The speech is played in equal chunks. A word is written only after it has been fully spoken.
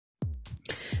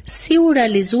Si u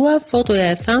realizua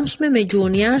fotoja e famshme me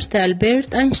gjuhën jashtë e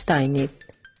Albert Ajnshtajnit.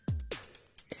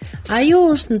 Ajo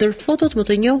është ndër fotot më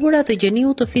të njohura të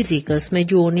gjeniut të fizikës me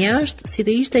gjuhën jashtë, si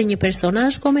të ishte një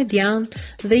personazh komedian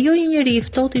dhe jo një njeri i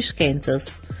ftohtë i shkencës.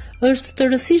 Është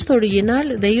tërësisht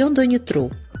origjinal dhe jo ndonjë tru.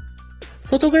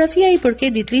 Fotografia i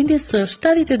përket ditëlindjes së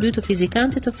 72 të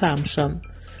fizikantit të famshëm.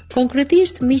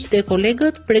 Konkretisht, miqtë dhe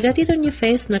kolegët përgatitën një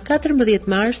festë në 14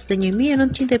 mars të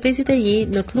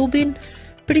 1951 në klubin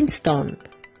Princeton.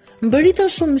 Mbërritën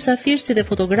shumë mysafirë si dhe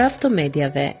fotograf të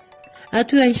mediave.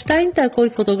 Aty Einstein takoi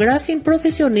fotografin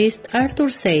profesionist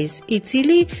Arthur Sayes, i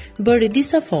cili bëri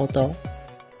disa foto.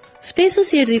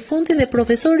 Ftesës i erdhi fundi dhe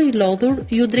profesori i lodhur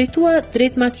ju drejtua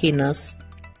drejt makinës.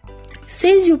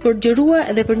 Sayes ju përgjërua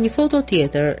edhe për një foto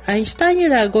tjetër. Einstein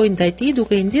reagoi ndaj tij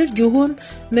duke i nxjerrë gjuhën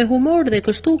me humor dhe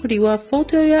kështu krijua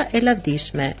fotoja e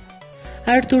lavdishme.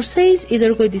 Arthur Sayes i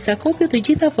dërgoi disa kopje të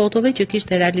gjitha fotove që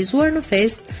kishte realizuar në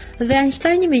festë dhe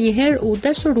Einstein menjëherë u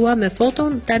dashurua me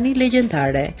foton tani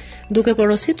legjendare, duke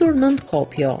porositur 9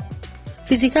 kopjo.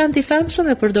 Fizikanti i famshëm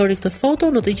e përdori këtë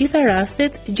foto në të gjitha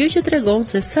rastet, gjë që tregon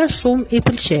se sa shumë i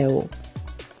pëlqeu.